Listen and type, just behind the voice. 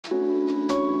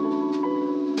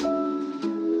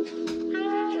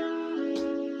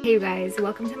Hey guys,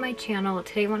 welcome to my channel.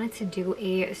 Today I wanted to do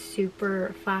a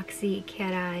super foxy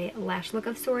cat eye lash look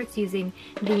of sorts using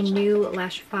the new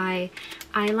LASHIFY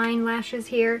eyeline lashes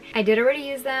here. I did already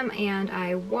use them and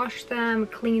I washed them,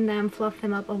 cleaned them, fluffed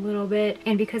them up a little bit,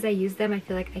 and because I use them I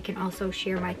feel like I can also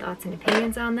share my thoughts and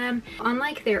opinions on them.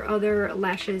 Unlike their other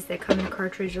lashes that come in a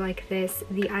cartridge like this,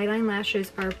 the eyeline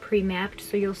lashes are pre-mapped,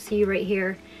 so you'll see right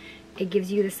here it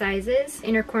gives you the sizes.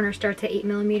 Inner corner starts at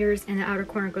 8mm and the outer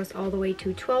corner goes all the way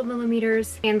to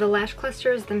 12mm. And the lash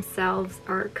clusters themselves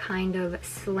are kind of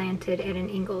slanted at an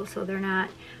angle, so they're not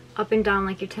up and down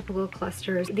like your typical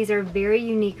clusters. These are very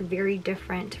unique, very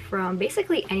different from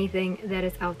basically anything that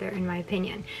is out there in my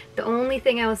opinion. The only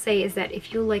thing I will say is that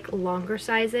if you like longer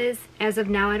sizes, as of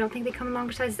now I don't think they come in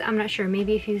longer sizes. I'm not sure,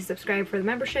 maybe if you subscribe for the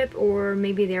membership or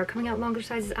maybe they are coming out longer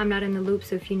sizes. I'm not in the loop,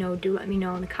 so if you know, do let me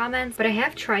know in the comments. But I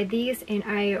have tried these and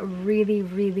I really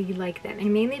like them,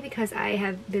 and mainly because I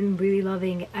have been really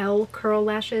loving L curl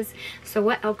lashes. So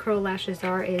what L curl lashes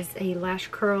are is a lash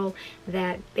curl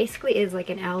that basically is like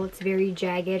an L. It's very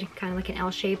jagged, kind of like an L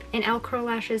shape. And L curl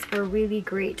lashes are really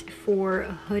great for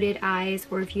hooded eyes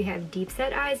or if you have deep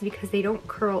set eyes because they don't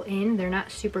curl in. They're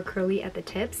not super curly at the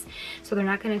tips, so they're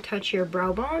not going to touch your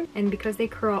brow bone. And because they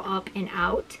curl up and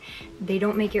out, they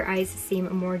don't make your eyes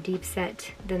seem more deep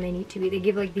set than they need to be. They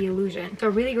give like the illusion. So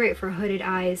really great for hooded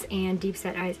eyes and deep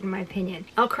set eyes in my opinion.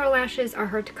 L curl lashes are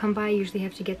hard to come by. You usually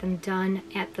have to get them done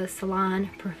at the salon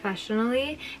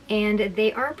professionally, and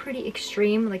they are pretty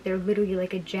extreme. Like they're literally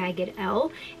like a jagged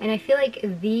L, and I feel like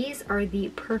these are the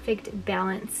perfect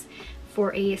balance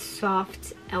for a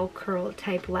soft L curl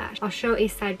type lash. I'll show a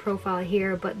side profile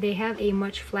here, but they have a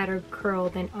much flatter curl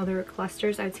than other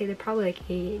clusters. I would say they're probably like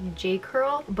a J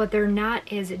curl, but they're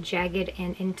not as jagged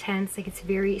and intense. Like it's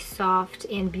very soft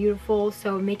and beautiful,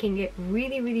 so making it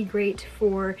really great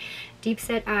for deep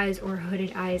set eyes or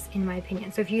hooded eyes in my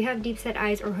opinion. So if you have deep set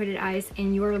eyes or hooded eyes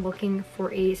and you are looking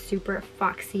for a super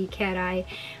foxy cat eye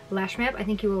lash map, I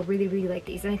think you will really like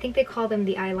these. And I think they call them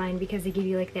the eyeline because they give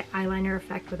you like that eyeliner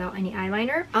effect without any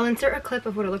eyeliner. I'll insert a clip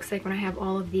of what it looks like when I have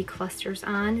all of the clusters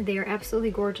on. They are absolutely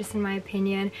gorgeous in my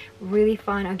opinion. Really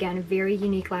fun. Again, very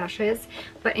unique lashes.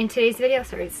 But in today's video,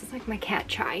 sorry, this is like my cat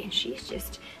Chai, and she's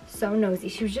just so nosy.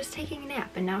 She was just taking a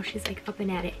nap and now she's like up and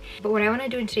at it. But what I want to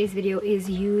do in today's video is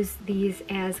use these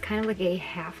as kind of like a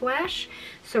half lash.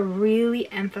 So really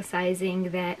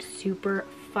emphasizing that super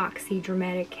foxy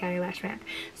dramatic cat eye lash map.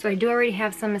 So I do already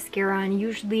have some mascara on.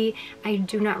 Usually I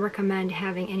do not recommend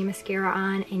having any mascara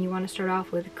on, and you want to start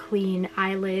off with clean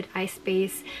eyelid, eye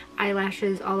space,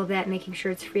 eyelashes, all of that, making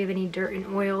sure it's free of any dirt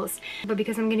and oils. But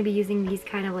because I'm going to be using these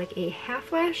kind of like a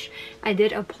half lash, I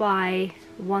did apply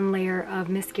one layer of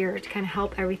mascara to kind of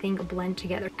help everything blend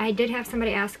together. I did have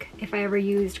somebody ask if I ever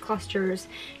used clusters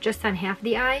just on half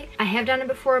the eye. I have done it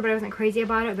before, but I wasn't crazy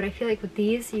about it. But I feel like with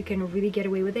these you can really get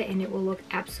away with it and it will look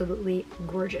absolutely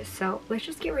gorgeous. So let's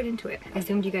just get right into it. I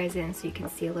zoomed you guys in so you can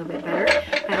see a little bit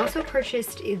better. I also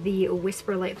purchased the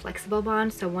Whisper Light Flexible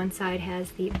Wand. So one side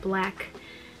has the black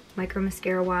micro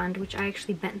mascara wand, which I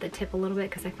actually bent the tip a little bit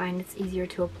because I find it's easier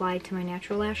to apply to my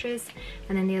natural lashes.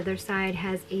 And then the other side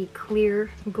has a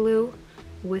clear glue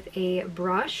with a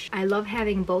brush. I love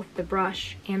having both the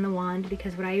brush and the wand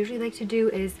because what I usually like to do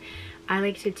is I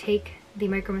like to take the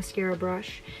micro mascara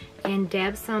brush and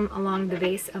dab some along the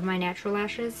base of my natural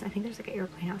lashes. I think there's like an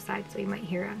airplane outside, so you might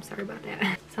hear it. I'm sorry about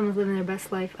that. Someone's living their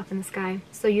best life up in the sky.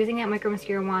 So using that micro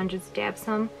mascara wand, just dab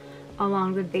some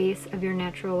along the base of your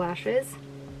natural lashes.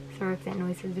 Sorry if that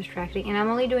noise is distracting. And I'm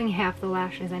only doing half the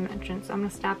lash as I mentioned, so I'm going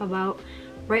to stop about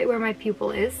right where my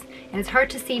pupil is. And it's hard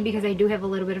to see because I do have a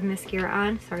little bit of mascara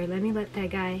on. Sorry, let me let that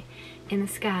guy in the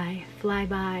sky fly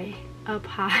by up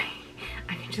high.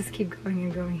 I can just keep going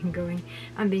and going and going.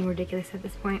 I'm being ridiculous at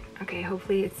this point. Okay,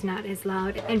 hopefully it's not as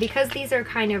loud. And because these are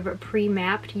kind of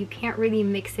pre-mapped, you can't really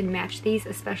mix and match these,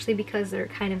 especially because they're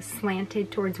kind of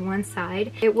slanted towards one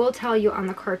side. It will tell you on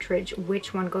the cartridge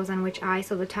which one goes on which eye.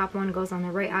 So the top one goes on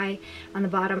the right eye. On the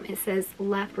bottom it says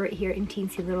left right here in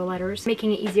teensy little letters,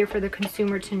 making it easier for the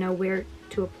consumer to know where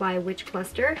to apply which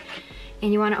cluster.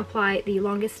 And you want to apply the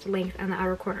longest length on the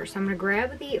outer corner. So I'm going to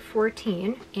grab the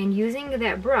 14 and using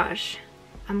that brush,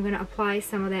 I'm going to apply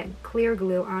some of that clear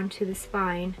glue onto the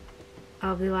spine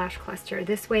of the lash cluster.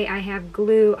 This way I have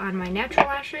glue on my natural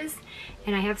lashes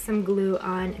and I have some glue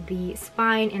on the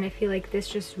spine, and I feel like this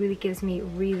just really gives me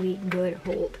really good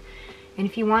hold. And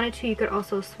if you wanted to, you could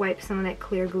also swipe some of that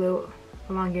clear glue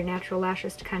along your natural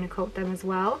lashes to kind of coat them as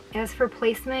well. As for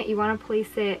placement, you want to place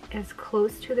it as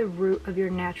close to the root of your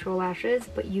natural lashes,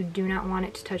 but you do not want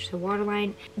it to touch the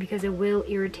waterline because it will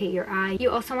irritate your eye.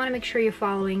 You also want to make sure you're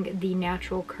following the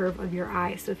natural curve of your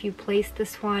eye. So if you place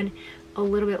this one a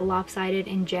little bit lopsided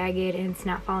and jagged and it's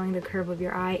not following the curve of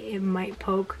your eye, it might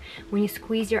poke. When you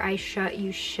squeeze your eyes shut,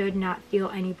 you should not feel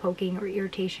any poking or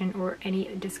irritation or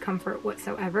any discomfort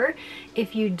whatsoever.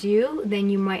 If you do, then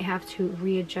you might have to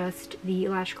readjust the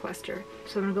lash cluster.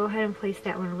 So I'm gonna go ahead and place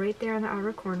that one right there on the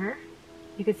outer corner.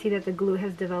 You can see that the glue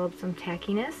has developed some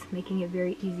tackiness, making it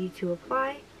very easy to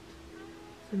apply.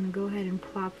 So I'm gonna go ahead and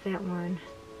plop that one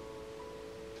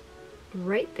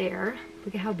right there.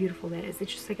 Look at how beautiful that is.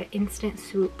 It's just like an instant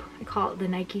swoop. I call it the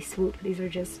Nike swoop. These are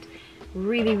just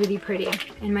really, really pretty.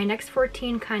 And my next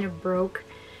 14 kind of broke,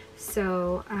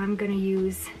 so I'm gonna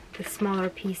use the smaller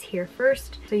piece here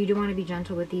first. So you do want to be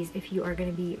gentle with these if you are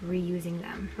going to be reusing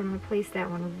them. So I'm going to place that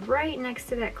one right next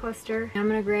to that cluster. I'm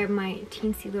going to grab my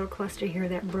teensy little cluster here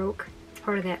that broke. It's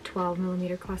part of that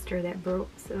 12mm cluster that broke.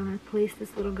 So I'm going to place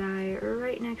this little guy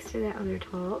right next to that other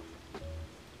 12.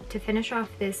 To finish off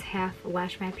this half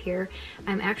lash map here,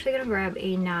 I'm actually going to grab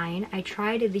a 9. I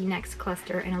tried the next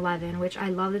cluster in 11, which I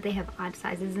love that they have odd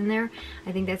sizes in there.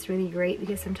 I think that's really great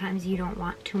because sometimes you don't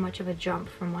want too much of a jump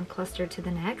from one cluster to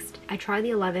the next. I tried the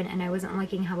 11 and I wasn't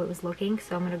liking how it was looking,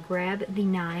 so I'm going to grab the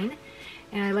 9.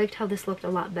 And I liked how this looked a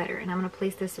lot better. And I'm going to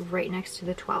place this right next to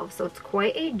the 12. So it's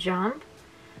quite a jump,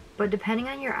 but depending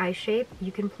on your eye shape,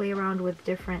 you can play around with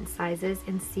different sizes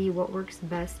and see what works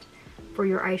best for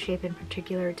your eye shape in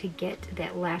particular to get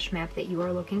that lash map that you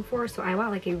are looking for. So I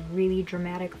want like a really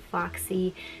dramatic,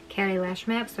 foxy cat eye lash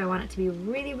map. So I want it to be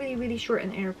really, really, really short in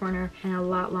the inner corner and a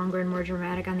lot longer and more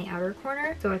dramatic on the outer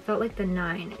corner. So I felt like the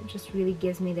 9 just really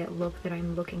gives me that look that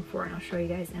I'm looking for. And I'll show you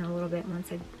guys in a little bit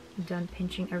once I've done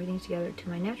pinching everything together to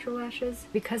my natural lashes.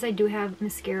 Because I do have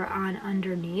mascara on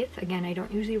underneath, again, I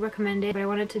don't usually recommend it, but I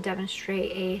wanted to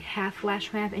demonstrate a half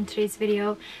lash map in today's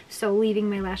video. So leaving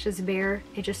my lashes bare,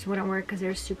 it just wouldn't work because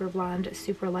they're super blonde,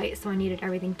 super light, so I needed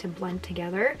everything to blend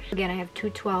together. Again, I have two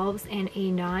 12s and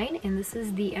a 9, and this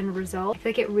is the end result. I feel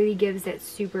like it really gives that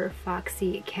super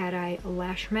foxy cat eye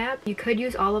lash map. You could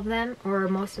use all of them or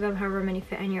most of them, however many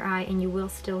fit in your eye, and you will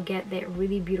still get that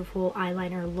really beautiful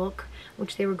eyeliner look,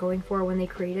 which they were going for when they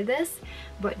created this.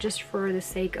 But just for the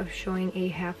sake of showing a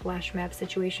half lash map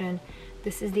situation,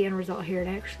 this is the end result here, and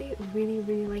I actually really,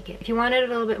 really like it. If you wanted a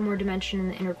little bit more dimension in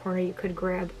the inner corner, you could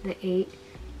grab the 8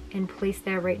 and place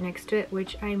that right next to it,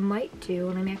 which I might do,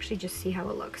 and let me actually just see how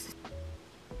it looks.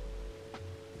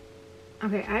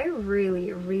 Okay, I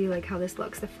really, really like how this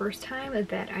looks. The first time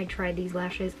that I tried these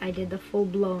lashes, I did the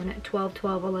full-blown 12,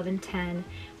 12, 11, 10,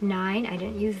 9. I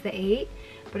didn't use the 8,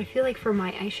 but I feel like for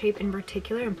my eye shape in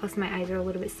particular, and plus my eyes are a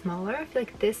little bit smaller, I feel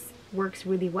like this works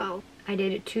really well. I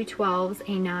did two 12s,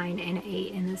 a 9, and an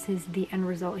 8, and this is the end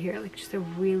result here. Like just a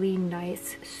really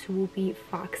nice, swoopy,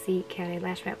 foxy cat eye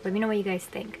lash map. Let me know what you guys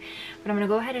think. But I'm going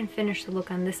to go ahead and finish the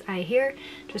look on this eye here,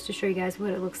 just to show you guys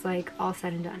what it looks like all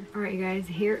said and done. Alright you guys,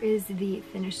 here is the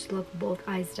finished look, both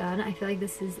eyes done. I feel like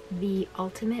this is the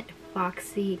ultimate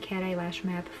foxy cat eye lash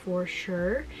map for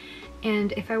sure.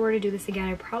 And if I were to do this again,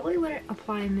 I probably wouldn't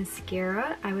apply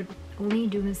mascara. I would only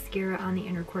do mascara on the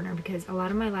inner corner because a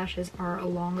lot of my lashes are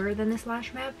longer than this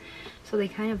lash map, so they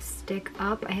kind of stick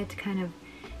up. I had to kind of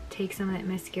take some of that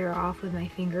mascara off with my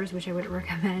fingers, which I wouldn't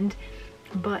recommend,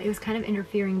 but it was kind of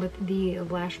interfering with the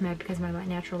lash map because my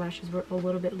natural lashes were a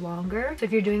little bit longer. So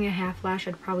if you're doing a half lash,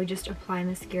 I'd probably just apply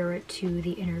mascara to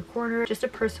the inner corner. Just a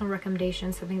personal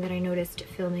recommendation, something that I noticed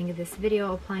filming this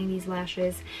video, applying these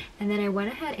lashes. And then I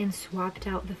went ahead and swapped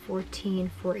out the 14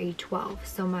 for a 12.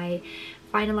 So my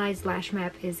finalized lash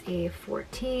map is a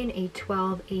 14, a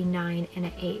 12, a 9, and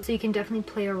an 8. So you can definitely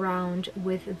play around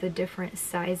with the different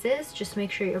sizes. Just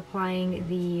make sure you're applying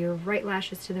the right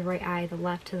lashes to the right eye, the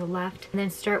left to the left, and then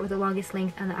start with the longest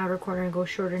length on the outer corner and go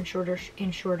shorter and shorter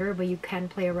and shorter, but you can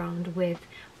play around with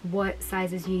what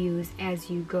sizes you use as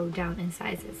you go down in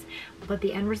sizes. But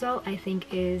the end result I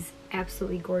think is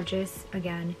absolutely gorgeous.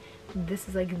 Again, this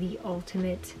is like the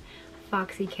ultimate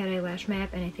foxy cat eye lash map,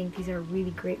 and I think these are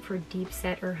really great for deep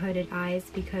set or hooded eyes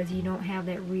because you don't have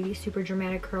that really super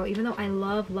dramatic curl. Even though I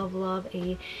love, love, love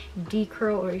a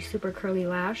D-curl or a super curly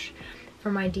lash,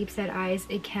 for my deep set eyes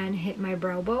it can hit my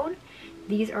brow bone.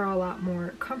 These are a lot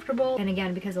more comfortable, and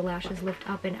again, because the lashes lift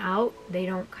up and out, they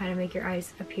don't kind of make your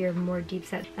eyes appear more deep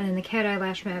set. And then the cat eye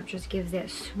lash map just gives that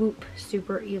swoop,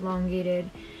 super elongated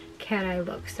cat eye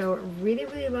look. So really,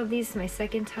 really love these. It's my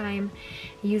second time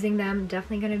using them.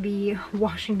 Definitely going to be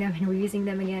washing them and reusing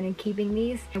them again and keeping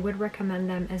these. I would recommend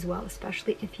them as well,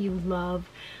 especially if you love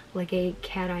like a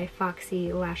cat eye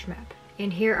foxy lash map.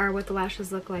 And here are what the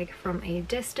lashes look like from a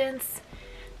distance,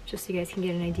 just so you guys can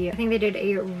get an idea. I think they did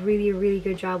a really, really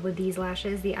good job with these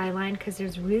lashes, the eyeline, because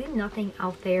there's really nothing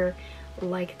out there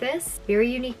like this. Very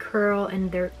unique curl,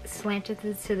 and they're slanted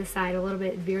to the side a little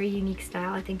bit. Very unique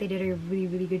style. I think they did a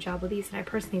really good job with these, and I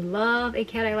personally love a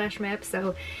cat eye lash map,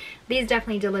 so these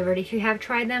definitely delivered. If you have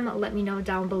tried them, let me know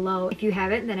down below. If you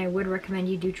haven't, then I would recommend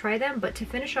you do try them. But to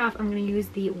finish off, I'm going to use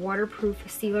the waterproof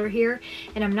sealer here,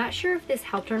 and I'm not sure if this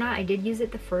helped or not. I did use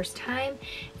it the first time,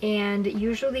 and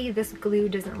usually this glue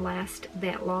doesn't last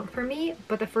that long for me,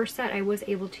 but the first set I was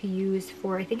able to use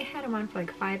for, I think I had them on for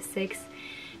like 5, 6,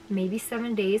 maybe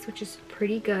 7 days, which is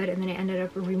pretty good. And then I ended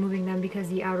up removing them because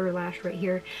the outer lash right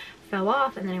here fell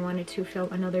off, and then I wanted to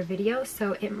film another video,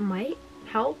 so it might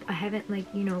help. I haven't, like,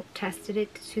 you know, tested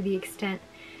it to the extent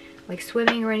like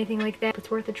swimming or anything like that.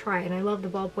 It's worth a try, and I love the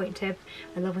ballpoint tip.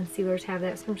 I love when sealers have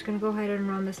that, so I'm just gonna go ahead and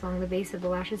run this along the base of the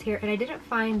lashes here. And I didn't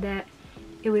find that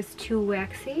it was too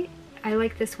waxy. I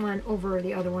like this one over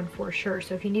the other one for sure,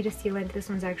 so if you need a sealant, this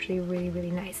one's actually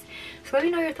really nice. So let me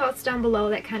know your thoughts down below.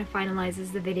 That kind of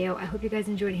finalizes the video. I hope you guys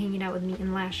enjoyed hanging out with me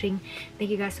and lashing.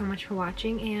 Thank you guys so much for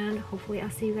watching, and hopefully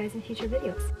I'll see you guys in future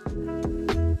videos.